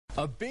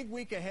A big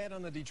week ahead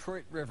on the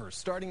Detroit River.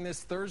 Starting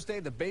this Thursday,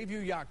 the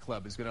Bayview Yacht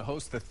Club is going to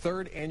host the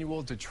 3rd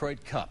annual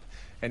Detroit Cup,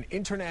 an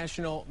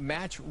international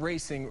match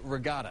racing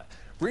regatta.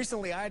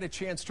 Recently, I had a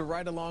chance to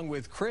ride along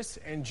with Chris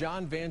and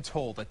John Van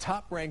Tol, the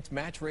top-ranked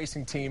match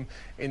racing team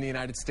in the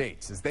United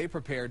States, as they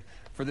prepared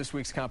for this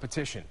week's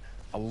competition.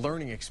 A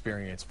learning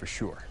experience for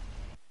sure.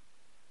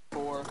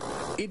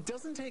 It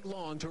doesn't take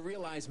long to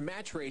realize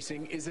match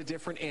racing is a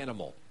different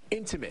animal.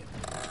 Intimate,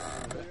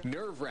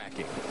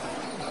 nerve-wracking,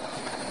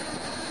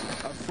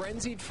 a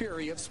frenzied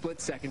fury of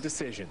split-second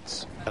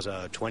decisions. As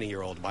a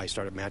 20-year-old, I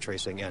started match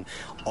racing, and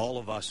all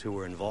of us who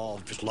were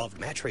involved just loved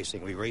match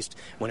racing. We raced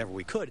whenever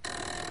we could.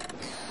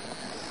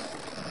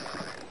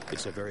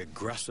 It's a very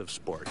aggressive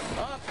sport.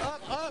 Up,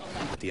 up, up!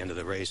 At the end of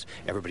the race,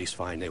 everybody's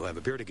fine. They'll have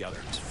a beer together.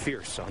 It's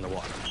fierce on the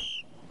water.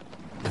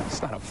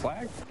 It's not a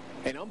flag.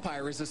 An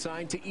umpire is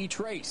assigned to each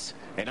race,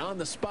 and on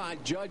the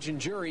spot, judge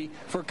and jury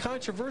for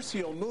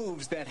controversial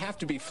moves that have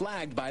to be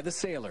flagged by the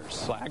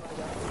sailors. Flag.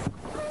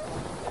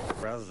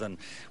 Rather than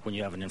when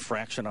you have an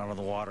infraction out on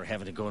the water,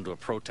 having to go into a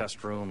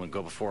protest room and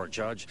go before a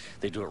judge,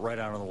 they do it right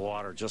out on the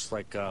water, just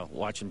like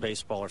watching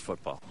baseball or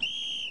football.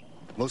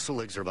 Most of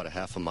the legs are about a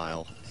half a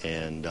mile,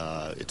 and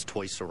it's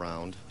twice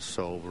around,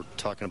 so we're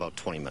talking about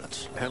 20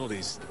 minutes.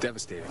 Penalties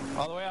devastating.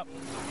 All the way up.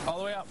 All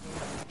the way up.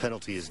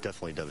 Penalty is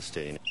definitely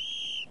devastating.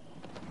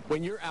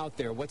 When you're out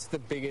there, what's the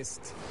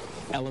biggest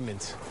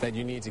element that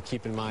you need to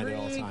keep in mind at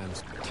all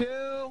times? 3,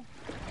 2,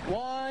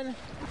 1,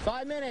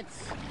 5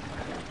 minutes.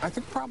 I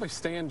think probably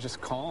staying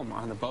just calm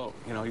on the boat.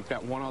 You know, you've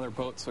got one other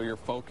boat, so your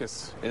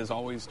focus is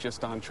always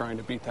just on trying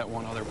to beat that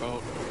one other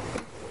boat.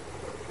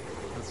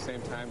 At the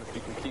same time, if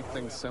you can keep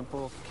things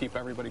simple, keep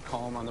everybody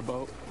calm on the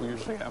boat, we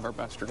usually have our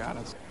best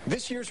regattas.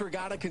 This year's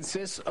regatta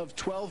consists of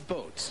 12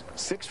 boats,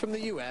 6 from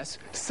the U.S.,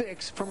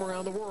 6 from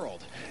around the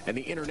world. And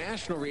the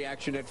international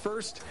reaction at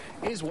first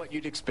is what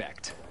you'd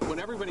expect. When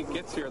everybody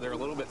gets here, they're a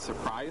little bit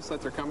surprised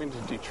that they're coming to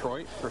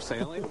Detroit for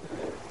sailing.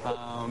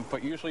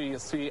 But usually you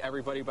see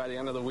everybody by the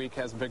end of the week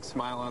has a big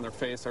smile on their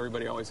face.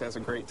 Everybody always has a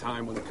great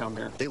time when they come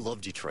here. They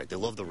love Detroit. They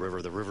love the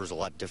river. The river's a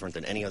lot different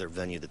than any other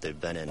venue that they've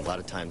been in. A lot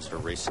of times they're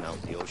racing out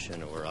in the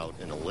ocean or out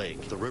in a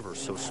lake. The river's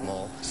so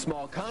small.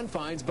 Small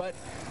confines, but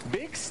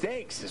big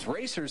stakes as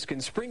racers can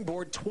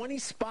springboard 20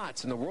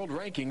 spots in the world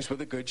rankings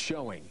with a good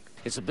showing.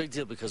 It's a big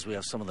deal because we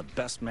have some of the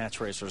best match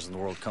racers in the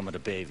world coming to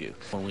Bayview.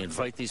 When we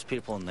invite these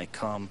people and they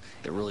come,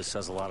 it really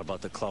says a lot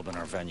about the club and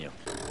our venue.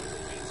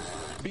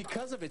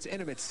 Because of its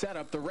intimate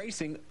setup, the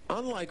racing,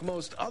 unlike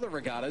most other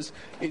regattas,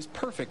 is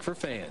perfect for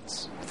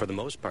fans. For the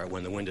most part,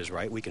 when the wind is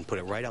right, we can put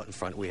it right out in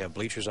front. We have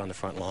bleachers on the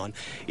front lawn.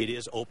 It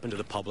is open to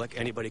the public.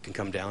 Anybody can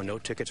come down. No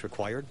tickets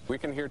required. We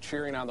can hear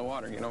cheering on the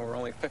water. You know, we're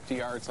only 50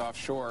 yards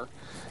offshore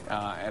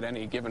at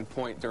any given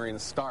point during the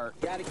start.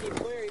 Got to keep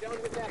clear. You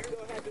don't get that to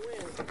go ahead to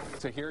win.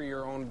 To hear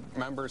your own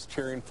members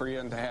cheering for you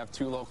and to have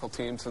 2 local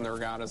teams in the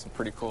regatta is a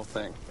pretty cool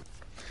thing.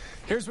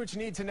 Here's what you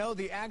need to know.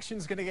 The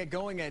action's going to get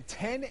going at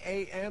 10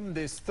 a.m.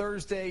 this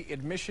Thursday.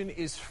 Admission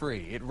is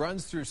free. It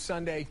runs through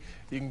Sunday.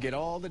 You can get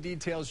all the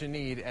details you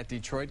need at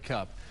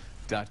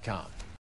DetroitCup.com.